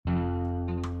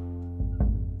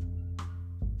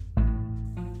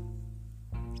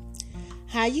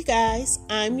Hi, you guys.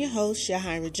 I'm your host,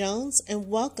 Shahira Jones, and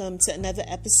welcome to another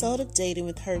episode of Dating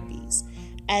with Herpes.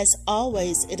 As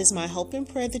always, it is my hope and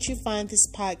prayer that you find this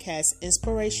podcast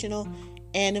inspirational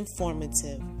and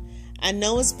informative. I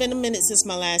know it's been a minute since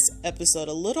my last episode,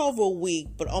 a little over a week,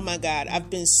 but oh my God, I've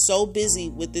been so busy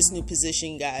with this new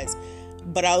position, guys.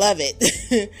 But I love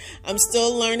it. I'm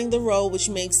still learning the role, which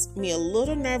makes me a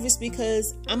little nervous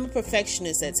because I'm a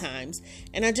perfectionist at times.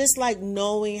 And I just like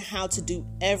knowing how to do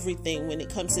everything when it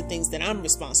comes to things that I'm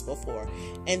responsible for.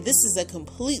 And this is a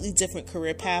completely different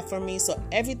career path for me. So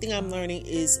everything I'm learning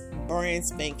is brand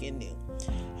spanking new.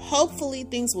 Hopefully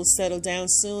things will settle down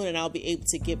soon and I'll be able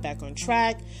to get back on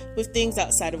track with things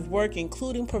outside of work,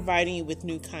 including providing you with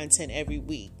new content every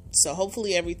week. So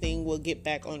hopefully everything will get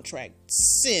back on track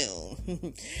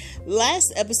soon.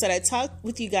 Last episode, I talked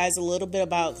with you guys a little bit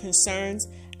about concerns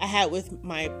I had with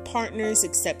my partners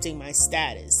accepting my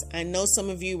status. I know some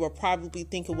of you were probably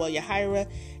thinking, well,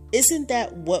 Yahira, isn't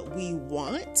that what we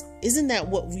want? Isn't that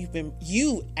what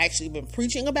you actually been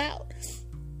preaching about?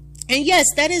 And yes,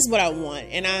 that is what I want.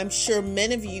 And I'm sure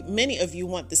many of you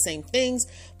want the same things.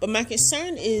 But my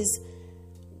concern is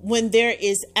when there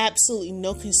is absolutely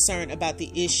no concern about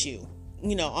the issue,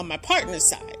 on my partner's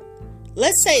side.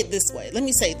 Let's say it this way. Let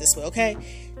me say it this way, okay?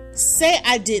 Say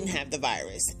I didn't have the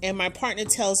virus and my partner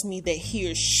tells me that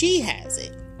he or she has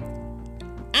it.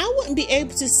 I wouldn't be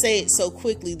able to say it so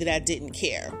quickly that I didn't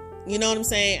care. You know what I'm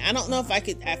saying? I don't know if I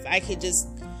could just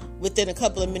within a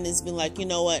couple of minutes be like, you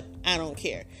know what? I don't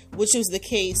care. Which was the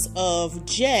case of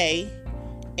Jay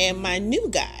and my new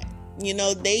guy.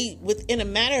 They, within a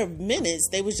matter of minutes,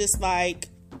 they was just like,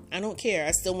 I don't care.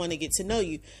 I still want to get to know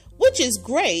you, which is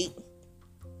great.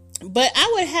 But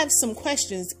I would have some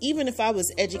questions, even if I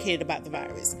was educated about the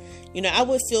virus. I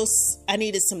would feel I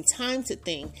needed some time to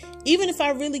think, even if I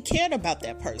really cared about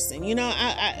that person.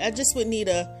 I just would need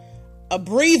a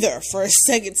breather for a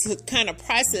second to kind of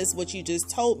process what you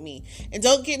just told me. And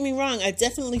don't get me wrong, I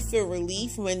definitely feel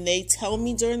relief when they tell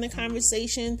me during the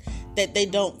conversation that they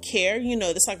don't care.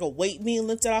 It's like a weight being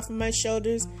lifted off of my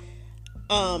shoulders.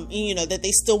 That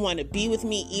they still want to be with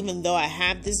me even though I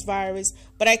have this virus.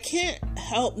 But I can't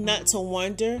help not to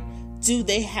wonder, do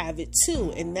they have it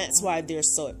too? And that's why they're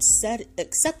so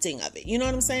accepting of it. You know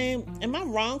what I'm saying? Am I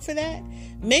wrong for that?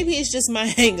 Maybe it's just my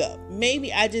hang up.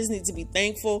 Maybe I just need to be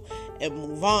thankful and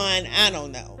move on. I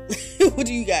don't know. What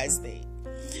do you guys think?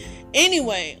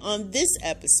 Anyway, on this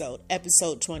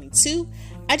episode 22,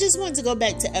 I just wanted to go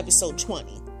back to episode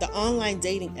 20, the online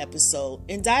dating episode,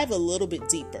 and dive a little bit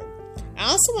deeper. I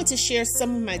also want to share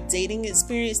some of my dating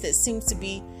experience that seems to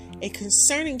be a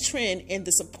concerning trend in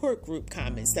the support group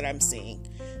comments that I'm seeing.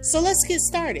 So let's get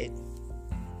started.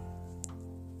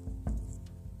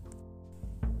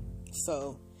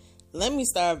 So let me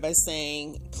start by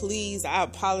saying, please, I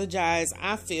apologize.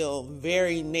 I feel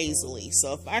very nasally.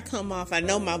 So if I come off, I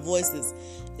know my voice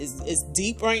is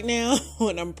deep right now,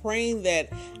 and I'm praying that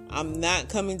I'm not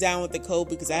coming down with the cold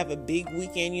because I have a big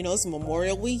weekend. It's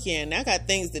Memorial Weekend. I got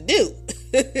things to do.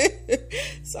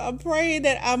 So I'm praying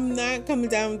that I'm not coming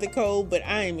down with the cold, but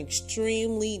I am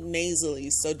extremely nasally.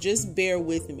 So just bear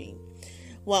with me.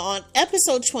 Well, on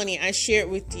episode 20, I shared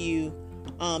with you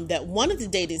that one of the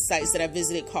dating sites that I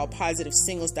visited called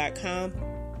PositiveSingles.com,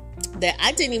 that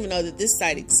I didn't even know that this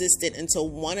site existed until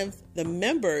one of the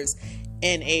members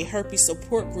in a herpes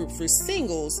support group for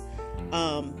singles,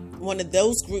 one of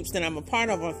those groups that I'm a part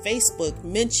of on Facebook,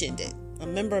 mentioned it. A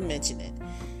member mentioned it.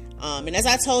 And as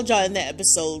I told y'all in that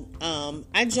episode,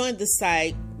 I joined the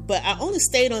site, but I only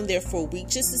stayed on there for a week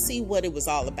just to see what it was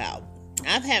all about.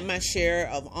 I've had my share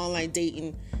of online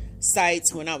dating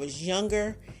sites when I was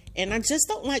younger, and I just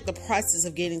don't like the process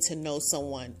of getting to know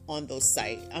someone on those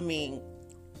sites. I mean,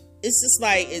 it's just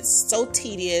like, it's so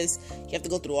tedious. You have to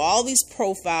go through all these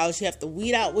profiles. You have to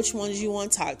weed out which ones you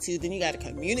want to talk to. Then you got to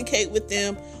communicate with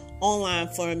them online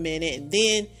for a minute. And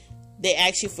then they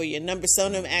ask you for your number. Some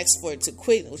of them ask for it too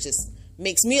quick, which just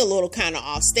makes me a little kind of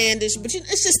offstandish. But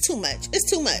it's just too much. It's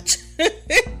too much.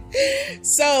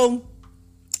 So,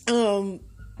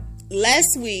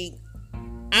 last week,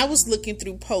 I was looking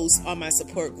through posts on my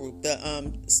support group, the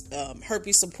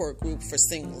herpes support group for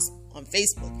singles on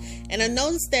Facebook, and I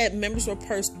noticed that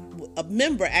a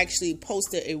member actually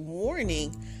posted a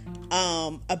warning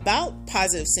about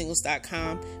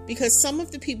PositiveSingles.com because some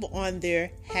of the people on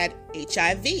there had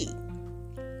HIV.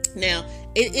 Now,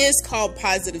 it is called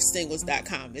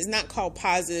PositiveSingles.com. It's not called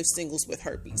Positive Singles with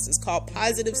Herpes. It's called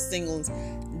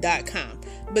PositiveSingles.com.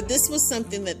 But this was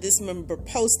something that this member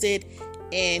posted,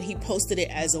 and he posted it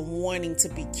as a warning to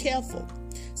be careful.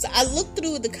 So I looked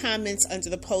through the comments under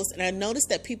the post and I noticed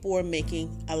that people were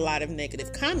making a lot of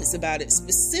negative comments about it,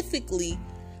 specifically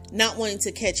not wanting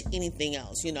to catch anything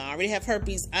else. I already have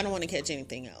herpes. I don't want to catch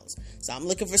anything else. So I'm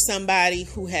looking for somebody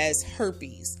who has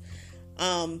herpes.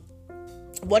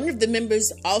 One of the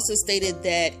members also stated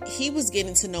that he was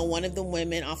getting to know one of the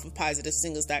women off of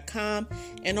PositiveSingles.com,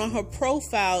 and on her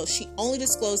profile, she only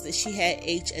disclosed that she had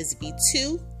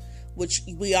HSV2, which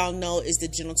we all know is the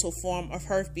genital form of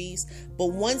herpes.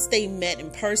 But once they met in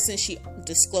person, she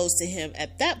disclosed to him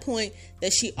at that point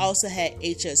that she also had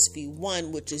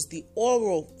HSV1, which is the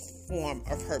oral form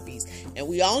of herpes. And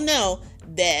we all know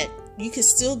that you can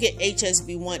still get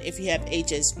HSV1 if you have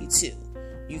HSV2.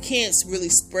 You can't really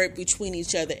spread between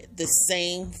each other the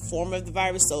same form of the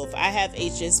virus. So if I have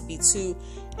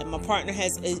HSV2 and my partner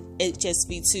has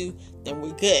HSV2, then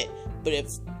we're good. But if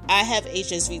I have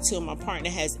HSV2 and my partner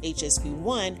has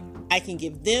HSV1, I can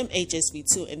give them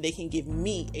HSV2 and they can give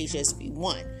me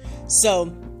HSV1.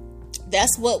 So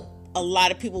that's what a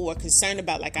lot of people were concerned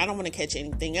about. Like, I don't want to catch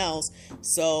anything else.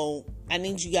 So I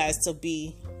need you guys to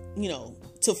be,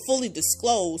 to fully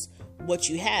disclose what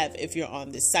you have if you're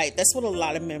on this site. That's what a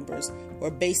lot of members were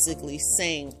basically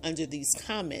saying under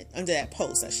that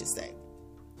post, I should say.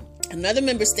 Another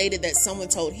member stated that someone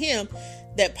told him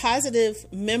that positive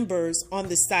members on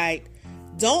the site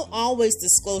don't always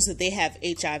disclose that they have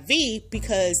HIV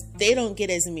because they don't get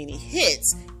as many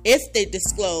hits if they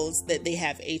disclose that they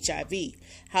have HIV.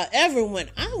 However,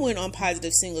 when I went on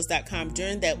PositiveSingles.com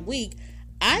during that week,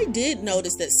 I did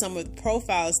notice that some of the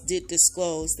profiles did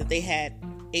disclose that they had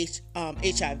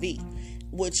HIV,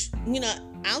 which,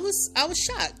 I was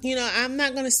shocked. I'm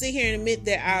not going to sit here and admit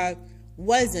that I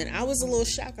wasn't. I was a little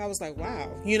shocked. I was like,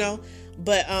 wow,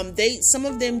 but some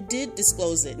of them did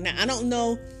disclose it. Now, I don't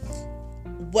know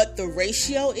what the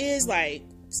ratio is. Like,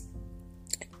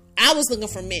 I was looking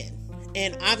for men,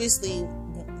 and obviously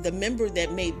the member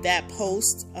that made that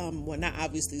post, well, not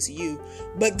obviously to you,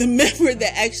 but the member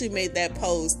that actually made that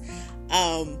post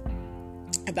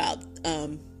about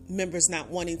members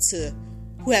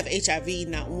who have HIV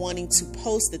not wanting to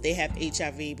post that they have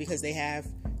HIV because they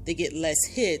get less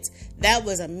hits, that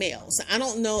was a male. So I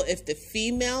don't know if the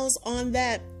females on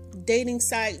that dating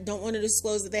site don't want to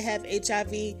disclose that they have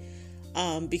HIV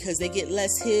because they get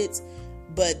less hits.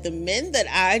 But the men that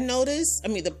I noticed,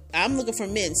 I'm looking for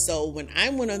men. So when I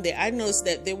went on there, I noticed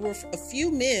that there were a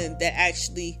few men that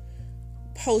actually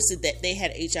posted that they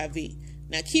had HIV.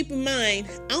 Now, keep in mind,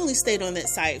 I only stayed on that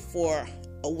site for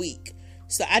a week.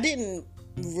 So I didn't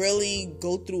really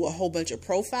go through a whole bunch of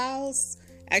profiles.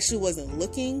 Actually wasn't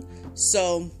looking.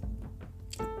 So,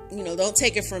 don't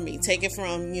take it from me. Take it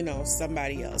from,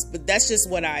 somebody else. But that's just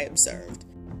what I observed.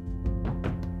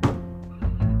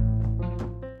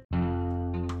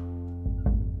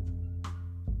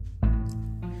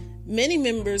 Many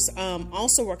members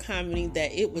also were commenting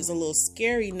that it was a little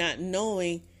scary not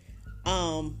knowing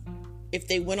if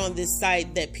they went on this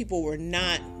site that people were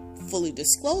not fully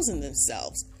disclosing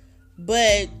themselves.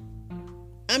 But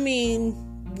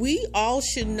we all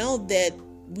should know that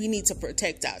we need to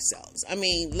protect ourselves.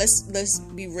 Let's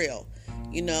be real.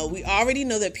 We already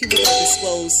know that people don't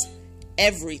disclose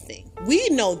everything. We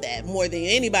know that more than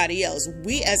anybody else.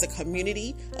 We, as a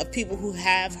community of people who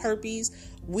have herpes,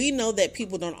 we know that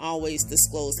people don't always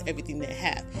disclose everything they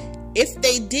have. If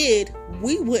they did,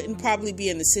 we wouldn't probably be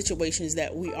in the situations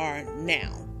that we are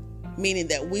now, meaning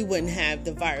that we wouldn't have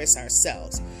the virus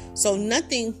ourselves. So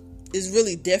nothing is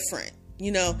really different.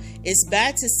 It's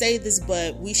bad to say this,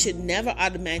 but we should never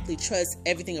automatically trust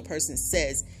everything a person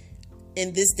says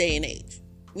in this day and age.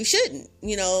 We shouldn't.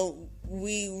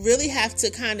 We really have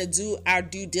to kind of do our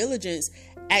due diligence,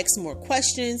 ask more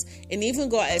questions, and even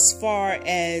go as far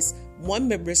as one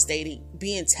member stating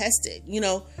being tested.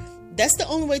 That's the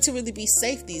only way to really be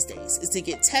safe these days, is to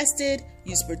get tested,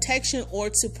 use protection, or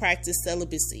to practice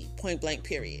celibacy, point blank,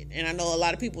 period. And I know a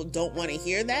lot of people don't want to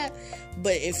hear that,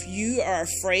 but if you are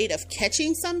afraid of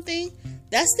catching something,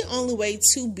 that's the only way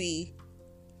to be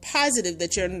positive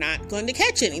that you're not going to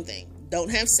catch anything. Don't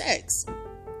have sex.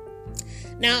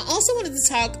 Now, I also wanted to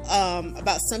talk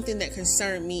about something that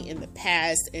concerned me in the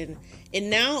past, and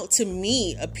now to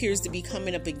me appears to be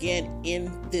coming up again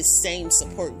in this same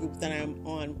support group that I'm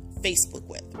on Facebook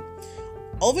with.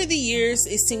 Over the years,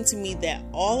 it seemed to me that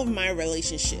all of my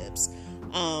relationships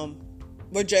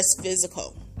were just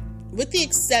physical, with the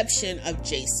exception of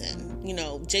Jason.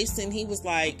 Jason, he was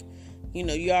like,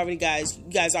 you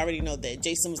guys already know that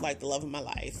Jason was like the love of my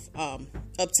life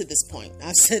up to this point.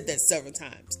 I've said that several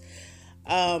times.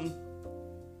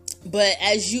 But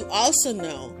as you also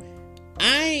know,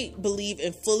 I believe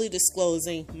in fully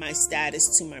disclosing my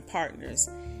status to my partners.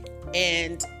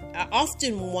 And I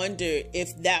often wonder if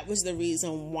that was the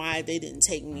reason why they didn't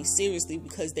take me seriously,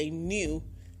 because they knew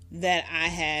that I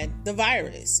had the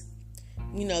virus.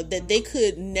 That they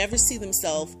could never see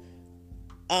themselves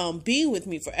being with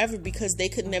me forever, because they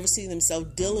could never see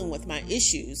themselves dealing with my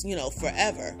issues,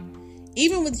 forever.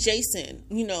 Even with Jason,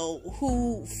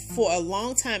 who for a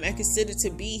long time I considered to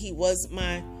be, he was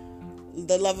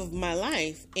the love of my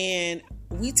life. And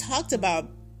we talked about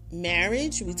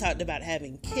marriage. We talked about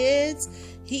having kids.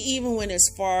 He even went as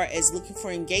far as looking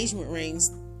for engagement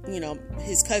rings.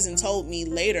 His cousin told me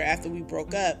later, after we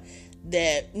broke up,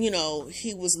 that,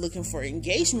 he was looking for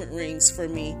engagement rings for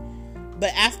me.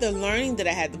 But after learning that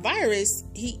I had the virus,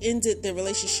 he ended the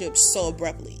relationship so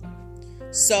abruptly.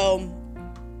 So,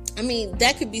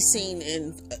 that could be seen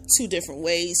in two different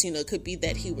ways. It could be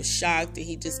that he was shocked and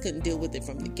he just couldn't deal with it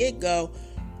from the get-go,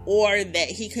 or that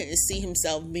he couldn't see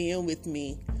himself being with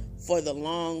me for the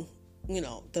long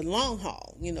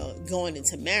haul, going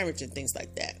into marriage and things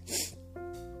like that.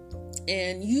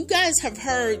 And you guys have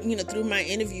heard, through my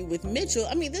interview with Mitchell,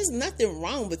 there's nothing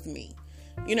wrong with me.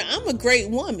 I'm a great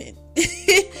woman.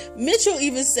 Mitchell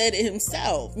even said it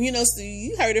himself, so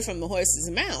you heard it from the horse's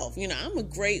mouth. I'm a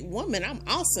great woman. I'm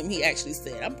awesome. He actually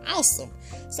said, I'm awesome.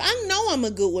 So I know I'm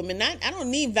a good woman. I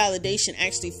don't need validation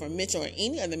actually from Mitchell or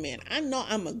any other man. I know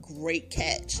I'm a great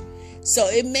catch. So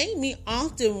it made me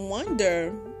often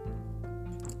wonder,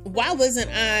 why wasn't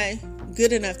I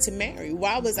good enough to marry?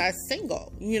 Why was I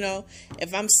single?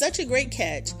 If I'm such a great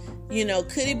catch,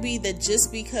 could it be that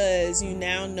just because you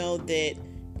now know that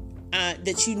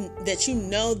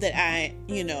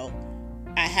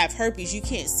I have herpes, you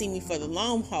can't see me for the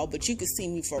long haul, but you can see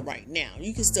me for right now.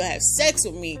 You can still have sex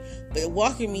with me, but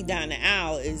walking me down the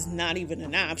aisle is not even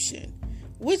an option,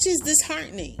 which is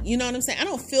disheartening. You know what I'm saying? I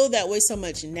don't feel that way so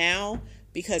much now,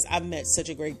 because I've met such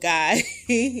a great guy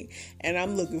and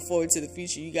I'm looking forward to the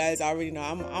future. You guys already know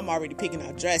I'm already picking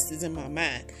out dresses in my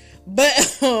mind. But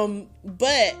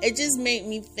it just made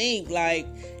me think, like,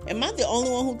 am I the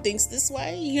only one who thinks this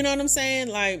way? You know what I'm saying?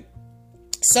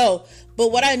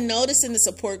 But what I noticed in the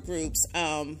support groups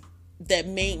that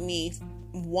made me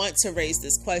want to raise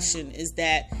this question is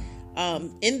that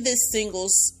in this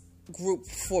singles group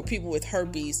for people with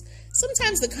herpes,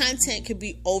 sometimes the content could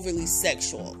be overly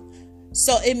sexual.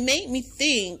 So it made me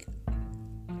think,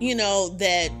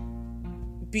 that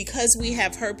because we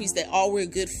have herpes, that all we're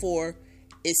good for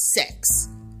is sex.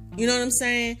 You know what I'm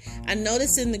saying? I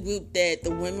noticed in the group that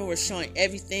the women were showing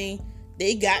everything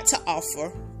they got to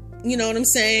offer. You know what I'm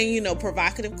saying?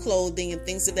 Provocative clothing and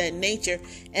things of that nature.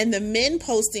 And the men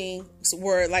posting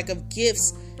were like of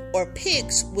gifts or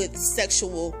pics with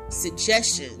sexual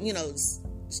suggestion,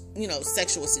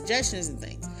 sexual suggestions and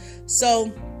things. So,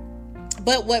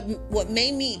 but what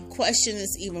made me question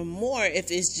this even more,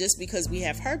 if it's just because we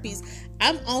have herpes,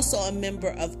 I'm also a member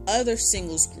of other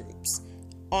singles groups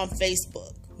on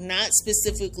Facebook, not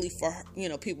specifically for,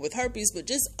 people with herpes, but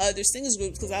just other singles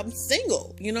groups, because I'm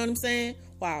single. You know what I'm saying?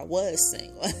 Well, I was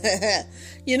single,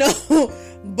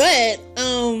 but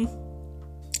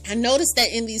I noticed that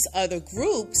in these other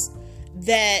groups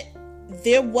that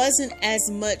there wasn't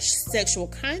as much sexual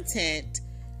content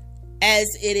as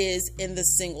it is in the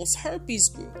singles herpes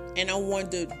group. And I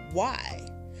wondered why.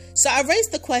 So I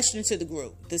raised the question to the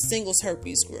group, the singles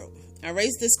herpes group. I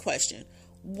raised this question: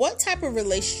 what type of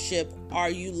relationship are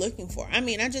you looking for? I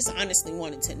just honestly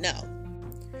wanted to know.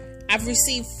 I've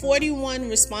received 41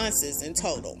 responses in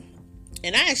total.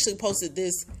 And I actually posted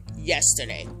this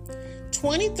yesterday.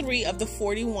 23 of the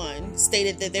 41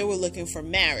 stated that they were looking for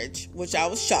marriage, which I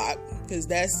was shocked, because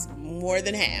that's more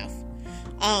than half.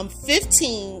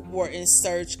 15 were in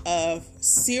search of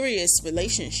serious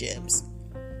relationships.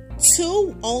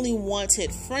 2 only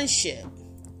wanted friendship.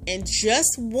 And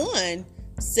just 1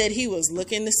 said he was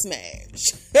looking to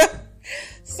smash.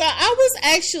 So I was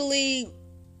actually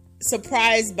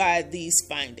surprised by these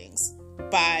findings,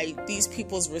 by these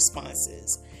people's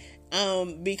responses,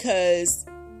 because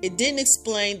it didn't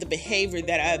explain the behavior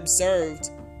that I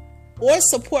observed or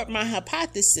support my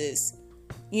hypothesis,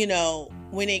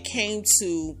 when it came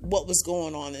to what was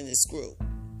going on in this group.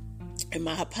 And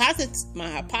my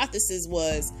hypothesis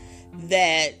was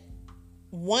that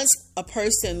once a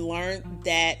person learned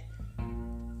that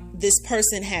this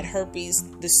person had herpes,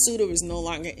 the suitor was no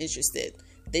longer interested.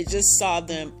 They just saw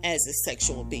them as a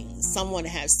sexual being, someone to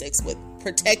have sex with,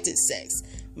 protected sex,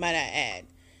 might I add.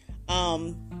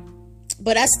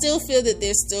 But I still feel that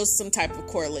there's still some type of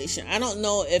correlation. I don't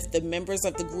know if the members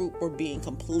of the group were being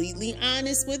completely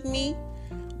honest with me,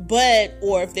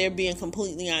 or if they're being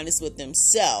completely honest with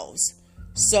themselves.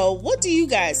 So what do you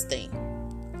guys think?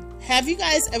 Have you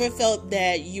guys ever felt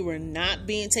that you were not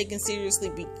being taken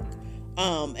seriously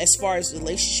as far as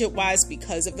relationship wise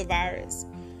because of the virus?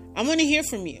 I want to hear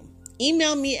from you.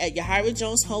 Email me at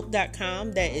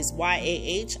yahirajoneshope.com. That is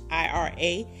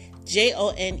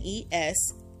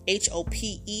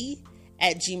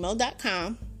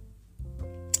YAHIRAJONESHOPE@gmail.com.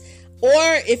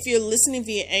 Or if you're listening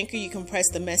via Anchor, you can press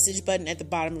the message button at the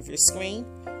bottom of your screen.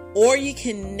 Or you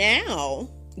can now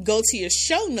go to your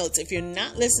show notes. If you're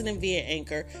not listening via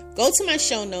Anchor, go to my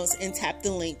show notes and tap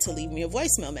the link to leave me a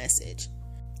voicemail message.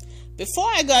 Before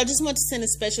I go, I just want to send a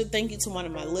special thank you to one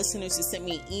of my listeners who sent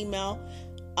me an email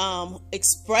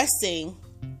expressing,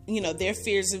 their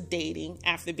fears of dating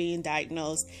after being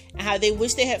diagnosed and how they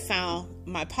wish they had found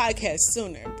my podcast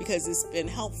sooner because it's been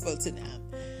helpful to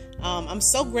them. I'm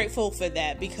so grateful for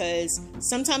that because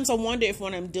sometimes I wonder if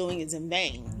what I'm doing is in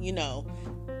vain,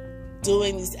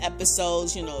 doing these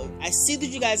episodes. I see that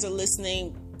you guys are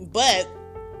listening, but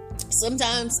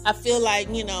sometimes I feel like,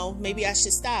 maybe I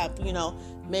should stop.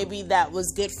 Maybe that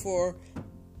was good for,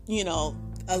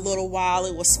 a little while.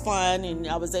 It was fun and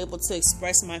I was able to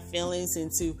express my feelings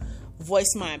and to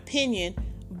voice my opinion,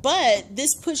 but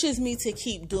this pushes me to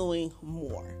keep doing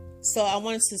more. So I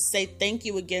wanted to say thank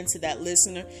you again to that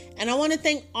listener. And I want to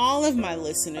thank all of my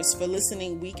listeners for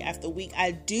listening week after week.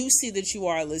 I do see that you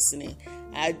are listening.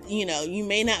 You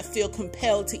may not feel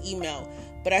compelled to email,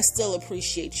 but I still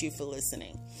appreciate you for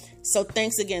listening. So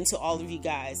thanks again to all of you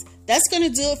guys. That's going to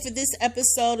do it for this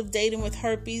episode of Dating with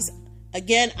Herpes.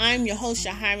 Again, I'm your host,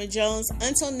 Yahira Jones.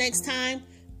 Until next time,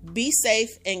 be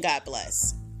safe and God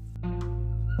bless.